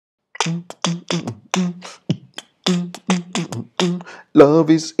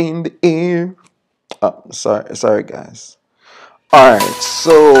Love is in the air. Oh, sorry guys. Alright,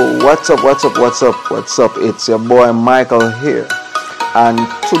 so what's up? It's your boy Micheal here. And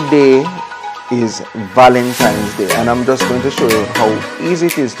today is Valentine's Day, and I'm just going to show you how easy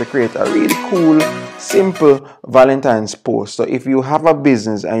it is to create a really cool, simple Valentine's post. So if you have a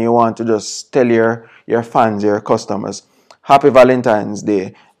business and you want to just tell your fans, your customers, Happy Valentine's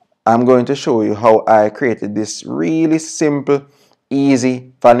Day, I'm going to show you how I created this really simple,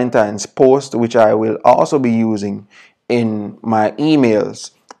 easy Valentine's post, which I will also be using in my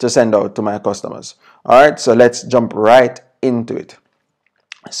emails to send out to my customers. All right, so let's jump right into it.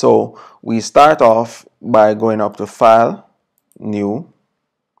 So we start off by going up to File, New.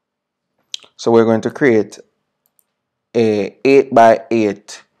 So we're going to create a 8 by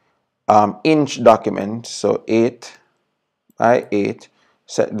 8 inch document. So 8 by 8.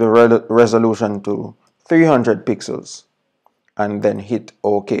 Set the resolution to 300 pixels and then hit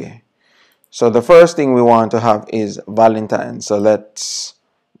OK. So the first thing we want to have is Valentine. So let's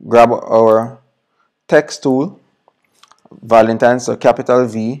grab our text tool, Valentine, so capital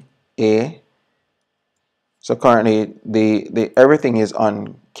V, A. So currently the everything is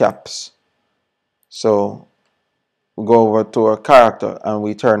on caps. So we go over to our character and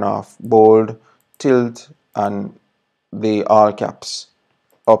we turn off bold, tilt, and the all caps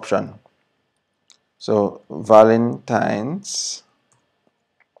option. So Valentines.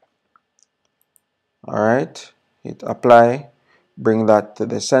 All right, hit apply, bring that to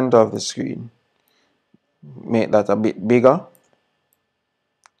the center of the screen, make that a bit bigger,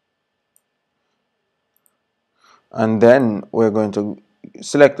 and then we're going to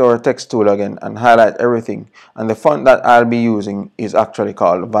select our text tool again and highlight everything, and the font that I'll be using is actually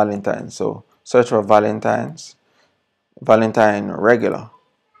called Valentine. So search for Valentines, Valentine regular,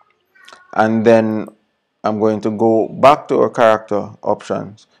 and then I'm going to go back to our character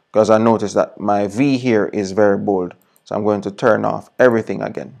options because I noticed that my V here is very bold. So I'm going to turn off everything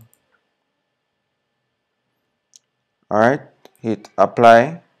again. All right, hit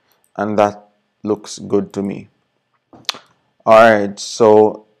apply, and that looks good to me. All right,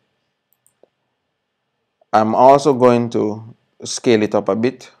 so I'm also going to scale it up a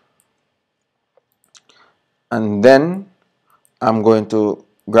bit, and then I'm going to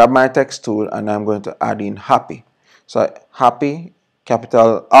grab my text tool and I'm going to add in happy. So happy,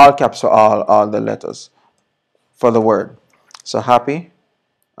 capital, all caps for all the letters for the word. So happy,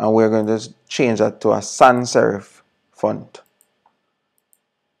 and we're going to change that to a sans serif font.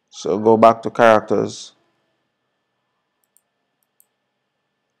 So go back to characters,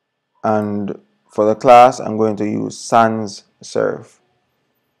 and for the class I'm going to use sans serif,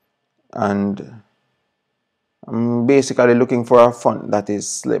 and I'm basically looking for a font that is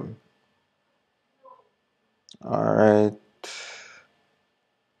slim. Alright,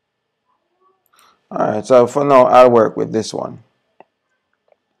 so for now I'll work with this one.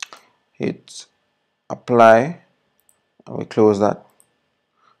 Hit apply and we close that.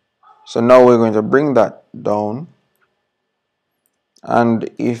 So now we're going to bring that down, and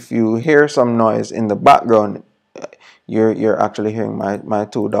if you hear some noise in the background, you're actually hearing my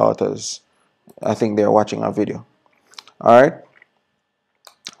two daughters. I think they're watching a video. Alright,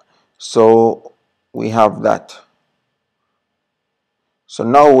 so we have that. So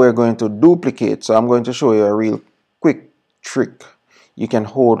now we're going to duplicate. So I'm going to show you a real quick trick. You can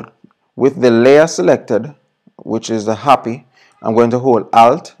hold with the layer selected, which is the happy. I'm going to hold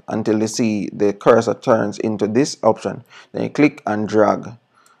Alt until you see the cursor turns into this option. Then you click and drag,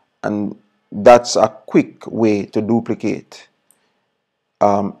 and that's a quick way to duplicate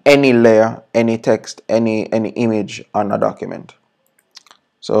any layer, any text, any image on a document.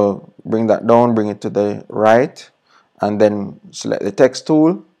 So bring that down, bring it to the right, and then select the text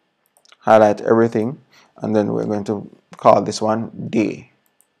tool, highlight everything, and then we're going to call this one day.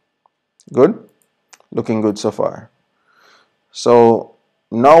 Good? Looking good so far. So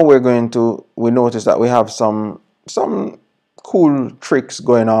now we notice that we have some cool tricks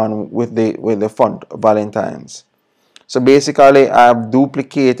going on with the font Valentines. So basically I've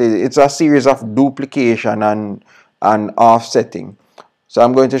duplicated, it's a series of duplication and offsetting. So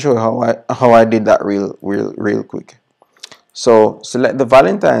I'm going to show you how I did that real quick. So select the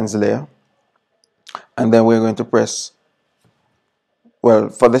Valentine's layer, and then we're going to press, well,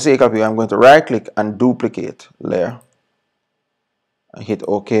 for the sake of it, I'm going to right click and duplicate layer and hit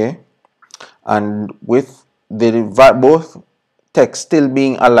OK. And with both text still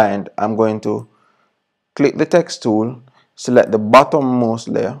being aligned, I'm going to click the text tool, select the bottommost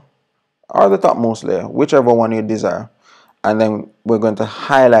layer or the topmost layer, whichever one you desire, and then we're going to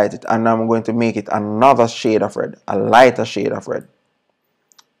highlight it, and I'm going to make it another shade of red, a lighter shade of red.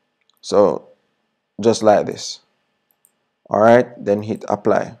 So just like this. All right, then hit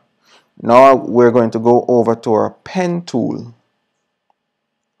apply. Now we're going to go over to our pen tool,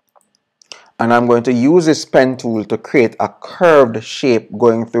 and I'm going to use this pen tool to create a curved shape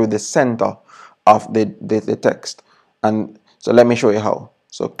going through the center of the text. And so let me show you how.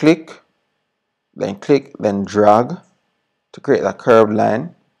 So click, then drag to create a curved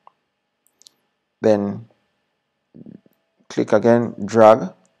line. Then click again,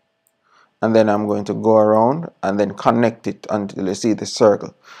 drag, and then I'm going to go around and then connect it until you see the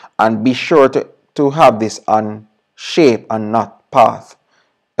circle. And be sure to have this on shape and not path,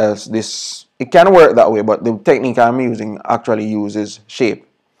 else it can work that way, but the technique I'm using actually uses shape.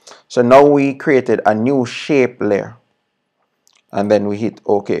 So now we created a new shape layer, and then we hit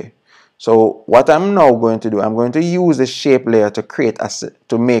OK. So what I'm now going to do, I'm going to use the shape layer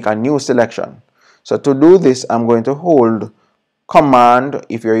to make a new selection. So to do this, I'm going to hold Command.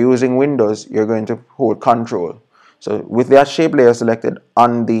 If you're using Windows, you're going to hold Control. So with that shape layer selected,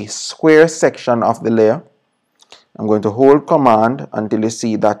 on the square section of the layer, I'm going to hold Command until you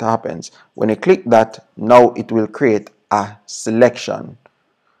see that happens. When you click that, now it will create a selection.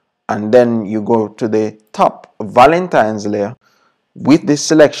 And then you go to the top Valentines layer with this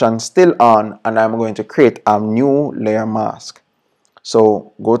selection still on, and I'm going to create a new layer mask.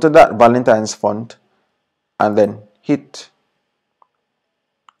 So go to that Valentine's font and then hit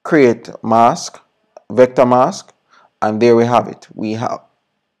create mask, vector mask, and there we have it. We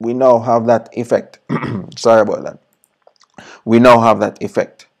now have that effect. Sorry about that. We now have that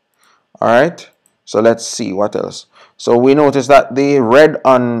effect. All right, so let's see what else. So we notice that the red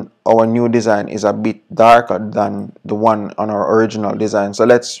on our new design is a bit darker than the one on our original design. So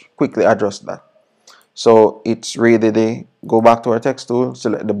let's quickly address that. So it's really go back to our text tool,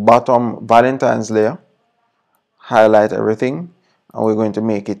 select the bottom Valentine's layer, highlight everything, and we're going to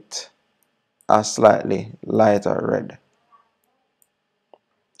make it a slightly lighter red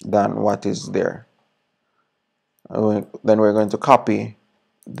than what is there. Then we're going to copy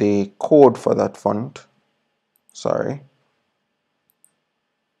the code for that font. Sorry,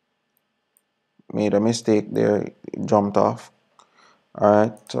 made a mistake there, it jumped off. All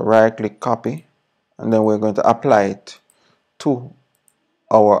right, so right click, copy, and then we're going to apply it to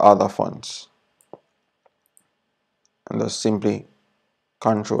our other fonts, and just simply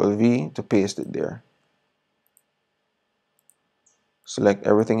Control V to paste it there. Select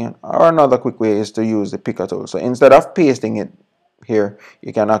everything in, or another quick way is to use the picker tool. So instead of pasting it here,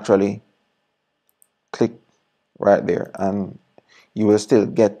 you can actually click right there, and you will still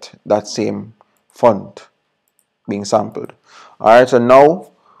get that same font being sampled. All right, so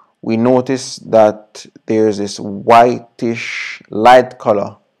now we notice that there's this whitish light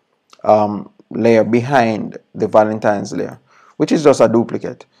color layer behind the Valentine's layer, which is just a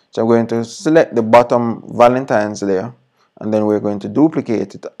duplicate. So I'm going to select the bottom Valentine's layer, and then we're going to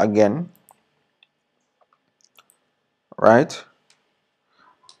duplicate it again, right?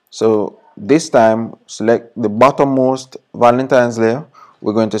 So this time, select the bottommost Valentine's layer.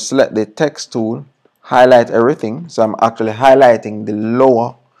 We're going to select the text tool, highlight everything. So I'm actually highlighting the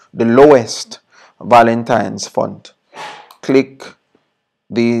lowest Valentine's font. Click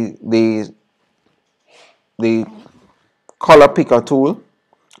the color picker tool,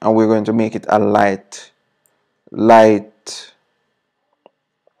 and we're going to make it a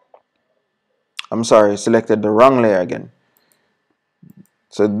I'm sorry, selected the wrong layer again.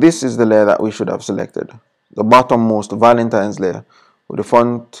 So this is the layer that we should have selected, the bottommost Valentine's layer with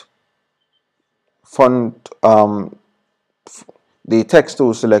the the text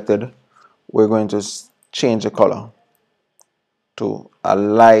tool selected. We're going to change the color to a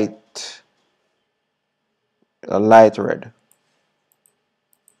light red.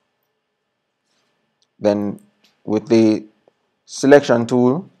 Then with the selection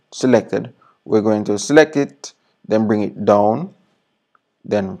tool selected, we're going to select it, then bring it down,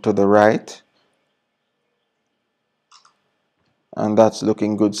 then to the right, and that's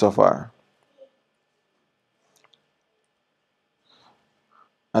looking good so far.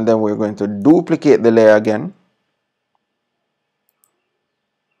 And then we're going to duplicate the layer again.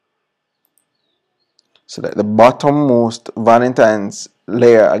 Select the bottommost Valentine's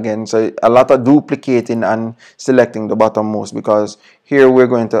layer again. So a lot of duplicating and selecting the bottommost, because here we're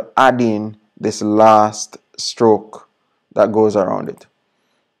going to add in this last stroke that goes around it.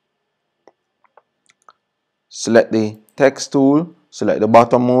 Select the text tool, select the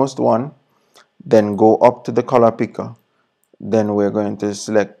bottommost one, then go up to the color picker. Then we're going to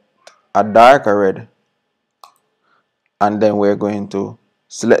select a darker red and then we're going to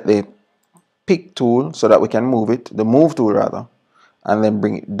select the pick tool so that we can move it, the move tool rather, and then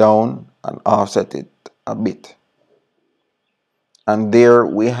bring it down and offset it a bit. And there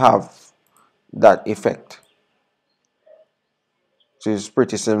we have that effect. So it's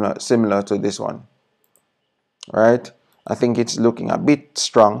pretty similar to this one, right? I think it's looking a bit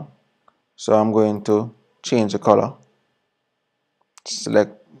strong, so I'm going to change the color.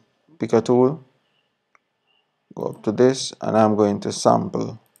 Select pick a tool, go up to this, and I'm going to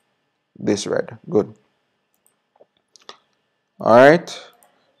sample this red. Good. All right,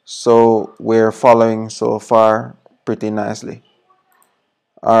 so we're following so far pretty nicely.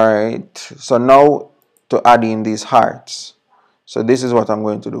 All right, so now to add in these hearts. So this is what I'm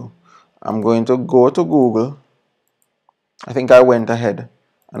going to do. I'm going to go to Google. I think I went ahead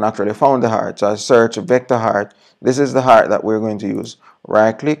and actually found the heart. So I search vector heart. This is the heart that we're going to use.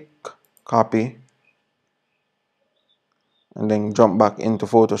 Right click, copy, and then jump back into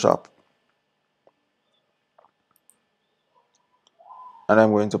Photoshop. And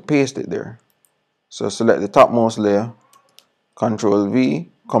I'm going to paste it there. So select the topmost layer, Control V,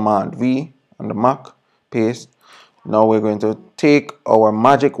 Command V on the Mac, paste. Now we're going to take our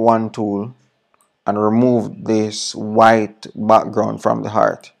Magic Wand tool and remove this white background from the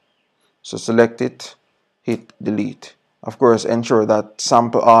heart. So select it, hit delete. Of course, ensure that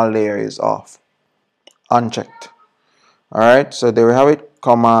sample all layer is off, unchecked. Alright, so there we have it.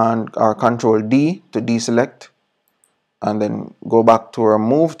 Command or Control D to deselect, and then go back to our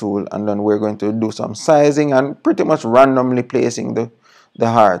move tool, and then we're going to do some sizing and pretty much randomly placing the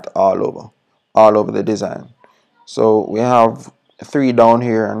heart all over the design. So we have 3 down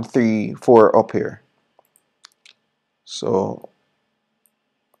here and 4 up here. So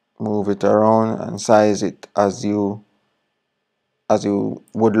move it around and size it as you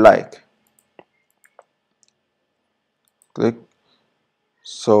would like. Click.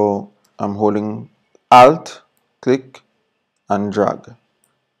 So I'm holding Alt, click, and drag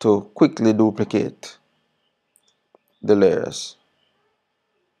to quickly duplicate the layers.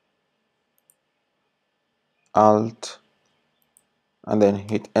 Alt, and then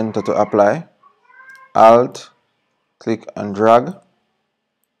hit enter to apply. Alt, click and drag.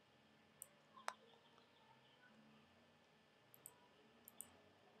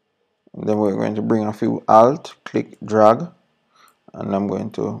 And then we're going to bring a few Alt, click, drag, and I'm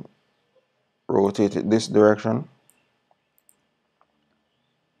going to rotate it this direction.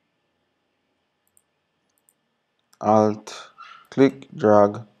 Alt, click,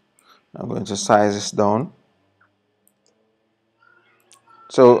 drag. I'm going to size this down.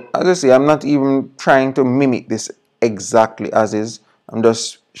 So as I say, I'm not even trying to mimic this exactly as is. I'm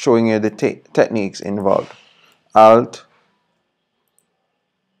just showing you the techniques involved. Alt,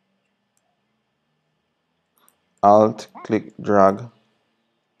 Alt, click, drag,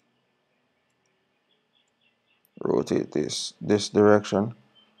 rotate this direction,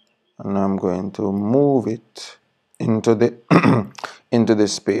 and I'm going to move it into the into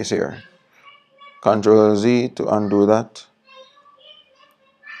this space here. Control Z to undo that.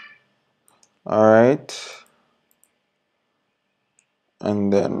 All right,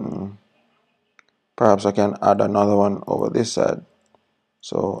 and then perhaps I can add another one over this side.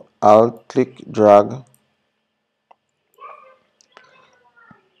 So Alt, click, drag.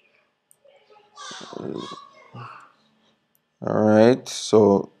 All right,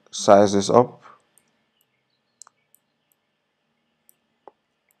 so size this up.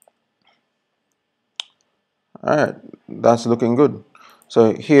 All right, that's looking good.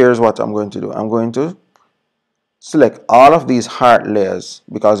 So here's what I'm going to do. I'm going to select all of these heart layers,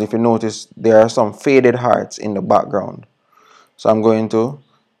 because if you notice there are some faded hearts in the background. So I'm going to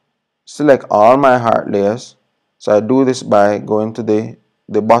select all my heart layers. So I do this by going to the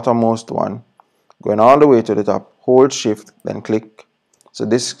bottommost one, going all the way to the top, hold shift, then click. So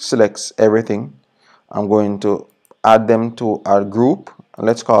this selects everything. I'm going to add them to our group.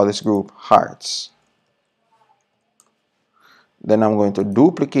 Let's call this group hearts. Then I'm going to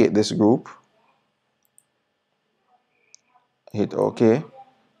duplicate this group, hit OK,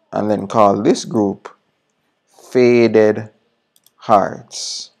 and then call this group faded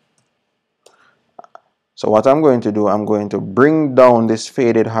hearts. So what I'm going to do, I'm going to bring down this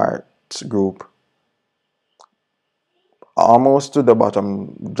faded hearts group almost to the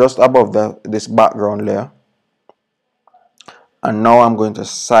bottom, just above this background layer. And now I'm going to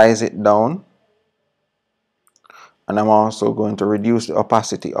size it down, and I'm also going to reduce the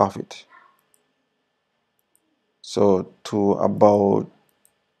opacity of it. So to about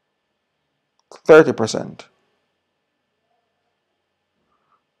 30%.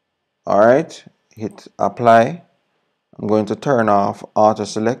 All right, hit apply, I'm going to turn off auto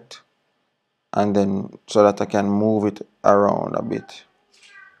select, and then so that I can move it around a bit.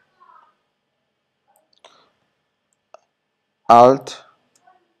 Alt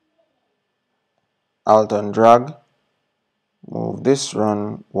and drag, move this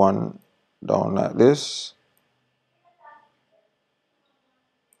one down like this,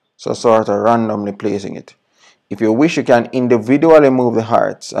 so sort of randomly placing it. If you wish, you can individually move the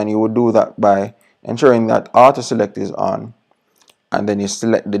hearts, and you would do that by ensuring that auto select is on, and then you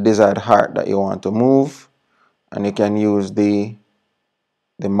select the desired heart that you want to move, and you can use the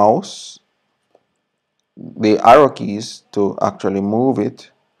mouse, the arrow keys, to actually move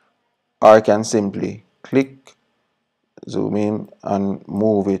it, or you can simply click, zoom in, and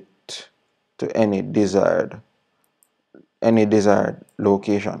move it to any desired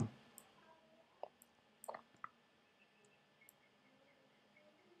location.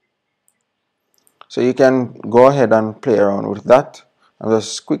 So you can go ahead and play around with that. I'm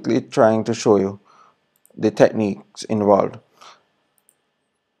just quickly trying to show you the techniques involved.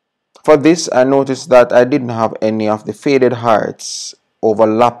 For this, I noticed that I didn't have any of the faded hearts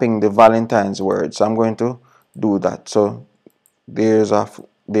overlapping the Valentine's word, so I'm going to do that. So there's a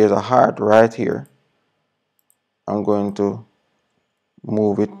heart right here. I'm going to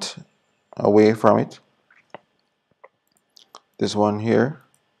move it away from it. This one here.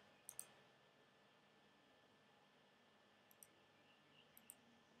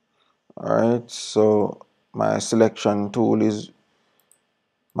 Alright, so my selection tool is,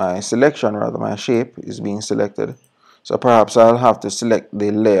 my shape is being selected. So perhaps I'll have to select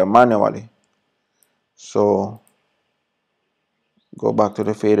the layer manually. So go back to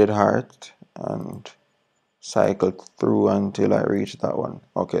the faded heart and cycle through until I reach that one.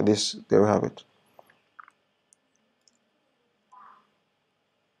 Okay, there we have it.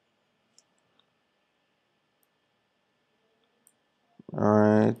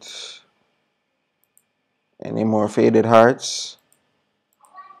 Alright. Any more faded hearts?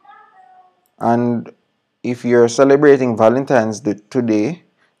 And if you're celebrating Valentine's today,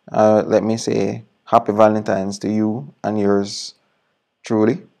 let me say happy Valentine's to you and yours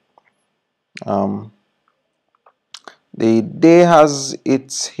truly. The day has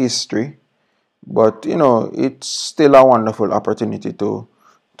its history, but it's still a wonderful opportunity to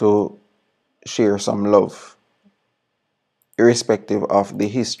share some love, irrespective of the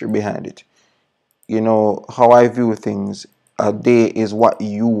history behind it. How I view things, a day is what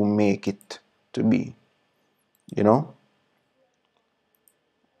you make it to be. All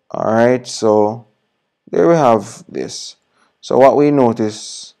right, so there we have this. So what we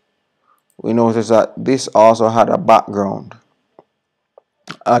notice that this also had a background,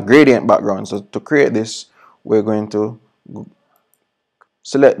 a gradient background. So to create this, we're going to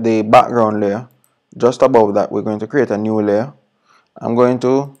select the background layer. Just above that, we're going to create a new layer. I'm going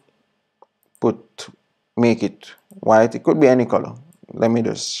to make it white. It could be any color. Let me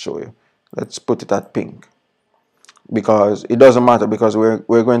just show you. Let's put it at pink, because it doesn't matter, because we're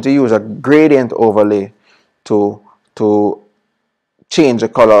going to use a gradient overlay to change the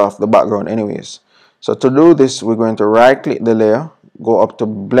color of the background anyways. So to do this, we're going to right click the layer, go up to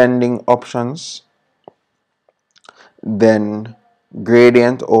blending options, then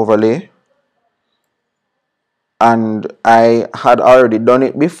gradient overlay. And I had already done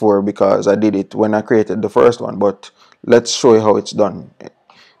it before because I did it when I created the first one, but let's show you how it's done.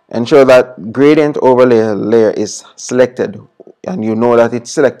 Ensure that gradient overlay layer is selected, and you know that it's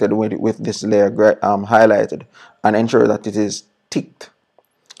selected with this layer highlighted, and ensure that it is ticked.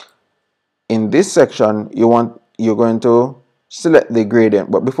 In this section, you're going to select the gradient,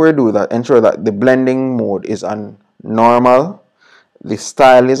 but before you do that, ensure that the blending mode is on normal, the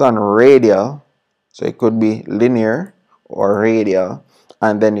style is on radial, so it could be linear or radial,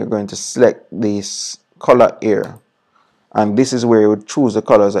 and then you're going to select this color here, and this is where you would choose the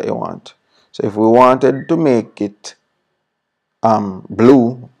colors that you want. So if we wanted to make it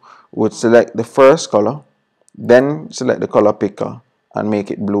blue, we would select the first color, then select the color picker and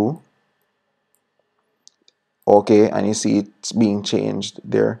make it blue. Okay, and you see it's being changed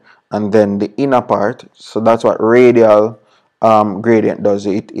there. And then the inner part, so that's what radial gradient does.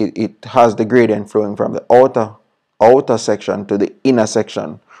 It has the gradient flowing from the outer section to the inner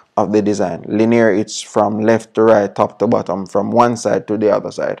section of the design. Linear, it's from left to right, top to bottom, from one side to the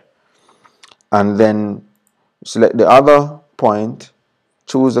other side. And then select the other point,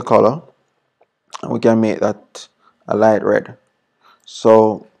 choose the color, and we can make that a light red.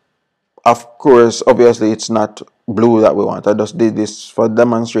 So of course, obviously it's not blue that we want. I just did this for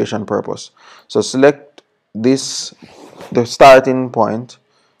demonstration purpose. So select this, the starting point,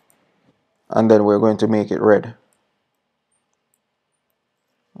 and then we're going to make it red.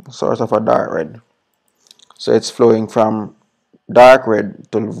 sort of a dark red. So it's flowing from dark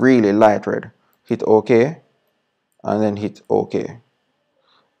red to really light red. Hit OK and then hit OK.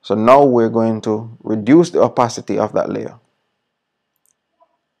 So now we're going to reduce the opacity of that layer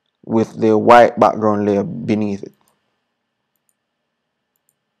with the white background layer beneath it.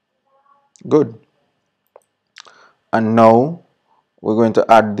 Good. And now we're going to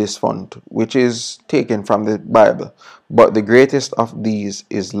add this font, which is taken from the Bible. But the greatest of these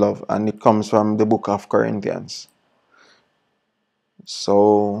is love, and it comes from the book of Corinthians.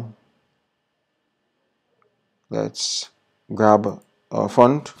 So let's grab our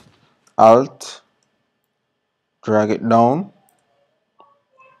font, Alt, drag it down,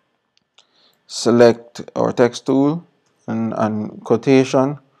 select our text tool and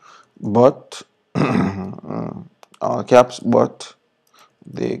quotation, but all caps, but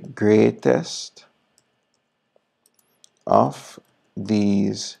the greatest of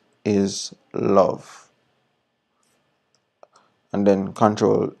these is love. And then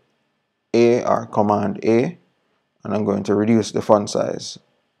Control A or Command A, and I'm going to reduce the font size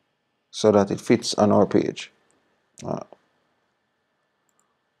so that it fits on our page.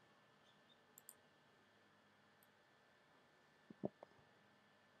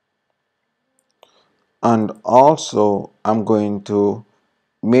 And also I'm going to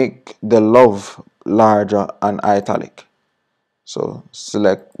make the love larger and italic. So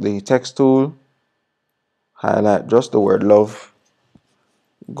select the text tool, highlight just the word love,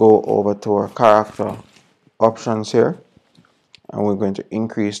 go over to our character options here, and we're going to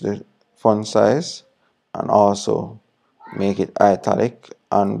increase the font size and also make it italic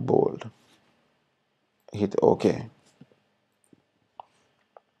and bold. Hit OK.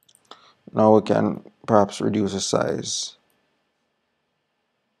 Now we can perhaps reduce the size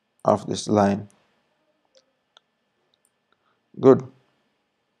of this line. Good.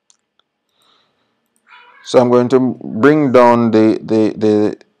 So I'm going to bring down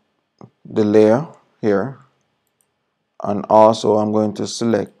the layer here, and also I'm going to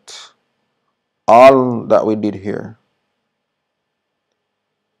select all that we did here,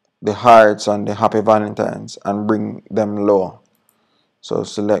 the hearts and the happy Valentines, and bring them lower. So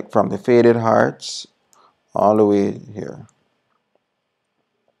select from the faded hearts all the way here,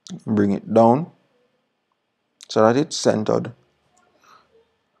 bring it down so that it's centered,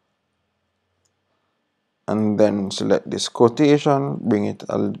 and then select this quotation, bring it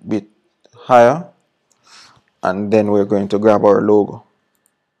a bit higher, and then we're going to grab our logo.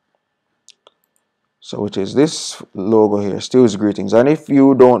 So which is this logo here, Stew's Greetings. And if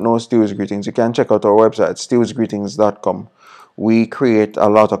you don't know Stew's Greetings, you can check out our website, stewsgreetings.com. We create a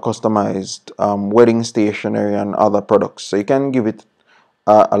lot of customized wedding stationery and other products. So you can give it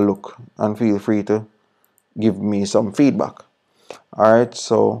a look and feel free to give me some feedback. Alright,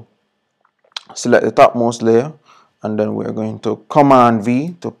 so select the topmost layer, and then we're going to Command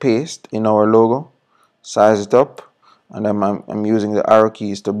V to paste in our logo, size it up, and then I'm using the arrow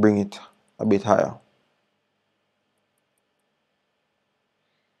keys to bring it a bit higher.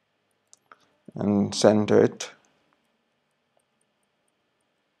 And center it,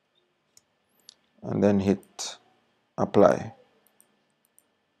 and then hit apply.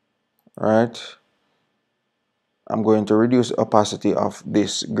 Right, I'm going to reduce the opacity of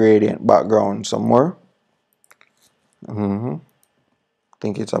this gradient background some more.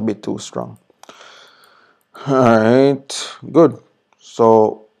 Think it's a bit too strong. Alright, good.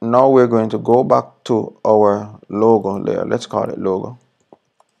 So now we're going to go back to our logo layer. Let's call it logo.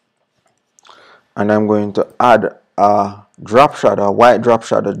 And I'm going to add a drop shadow, a white drop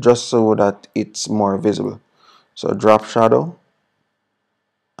shadow, just so that it's more visible. So drop shadow,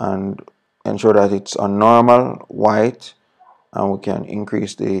 and ensure that it's on normal white, and we can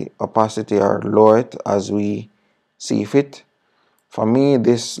increase the opacity or lower it as we see fit. For me,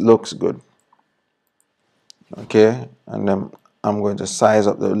 this looks good. Okay, and then I'm going to size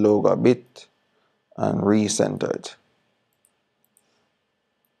up the logo a bit and recenter it.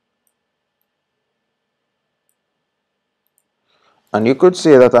 And you could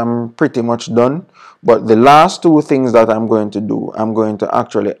say that I'm pretty much done, but the last two things that I'm going to do, I'm going to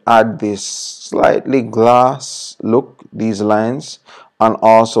actually add this slightly glass look, these lines, and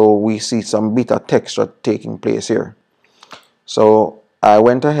also we see some bit of texture taking place here. So I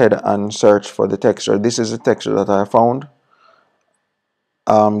went ahead and searched for the texture. This is the texture that I found.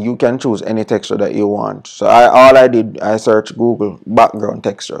 You can choose any texture that you want. So all I did, I searched Google background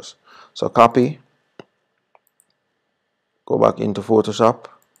textures. So copy, go back into Photoshop.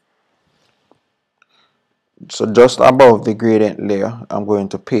 So just above the gradient layer, I'm going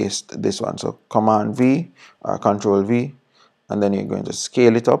to paste this one. So Command V or Control V, and then you're going to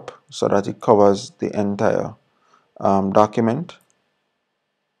scale it up so that it covers the entire document.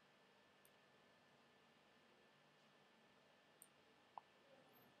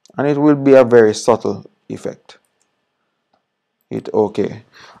 And it will be a very subtle effect. Hit OK.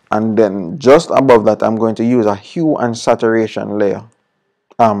 And then just above that, I'm going to use a hue and saturation layer,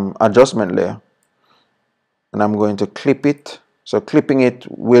 adjustment layer. And I'm going to clip it. So clipping it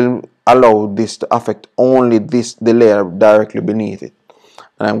will allow this to affect only the layer directly beneath it.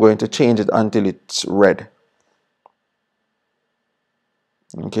 And I'm going to change it until it's red.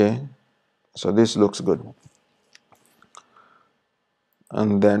 Okay, so this looks good.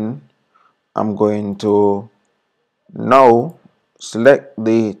 And then I'm going to now select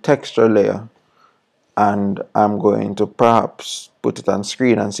the texture layer, and I'm going to perhaps put it on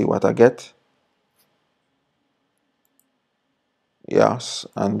screen and see what I get. Yes,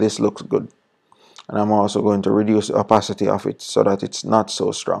 and this looks good. And I'm also going to reduce the opacity of it so that it's not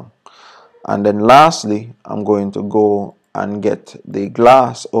so strong. And then lastly, I'm going to go and get the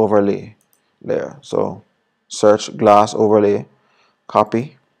glass overlay layer. So search glass overlay,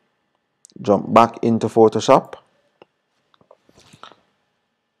 copy, jump back into Photoshop,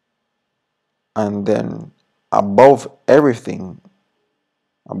 and then above everything,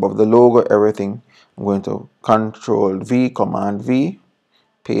 above the logo, everything, I'm going to Control V, Command V,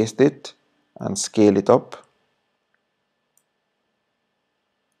 paste it, and scale it up.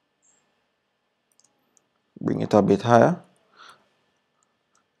 Bring it a bit higher.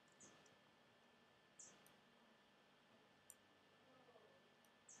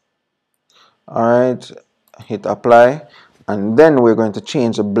 Alright, hit apply, and then we're going to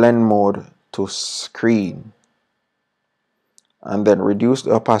change the blend mode to screen, and then reduce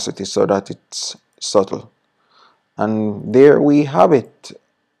the opacity so that it's subtle. And there we have it.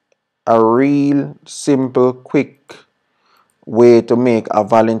 A real simple, quick way to make a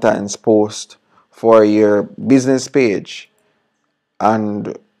Valentine's post for your business page.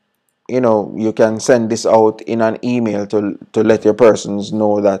 And you can send this out in an email to let your persons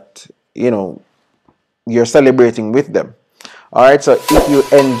know that you're celebrating with them. Alright, so if you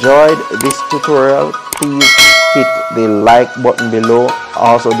enjoyed this tutorial, please hit the like button below,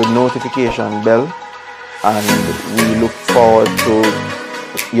 also the notification bell, and we look forward to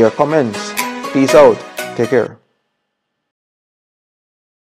your comments. Peace out. Take care.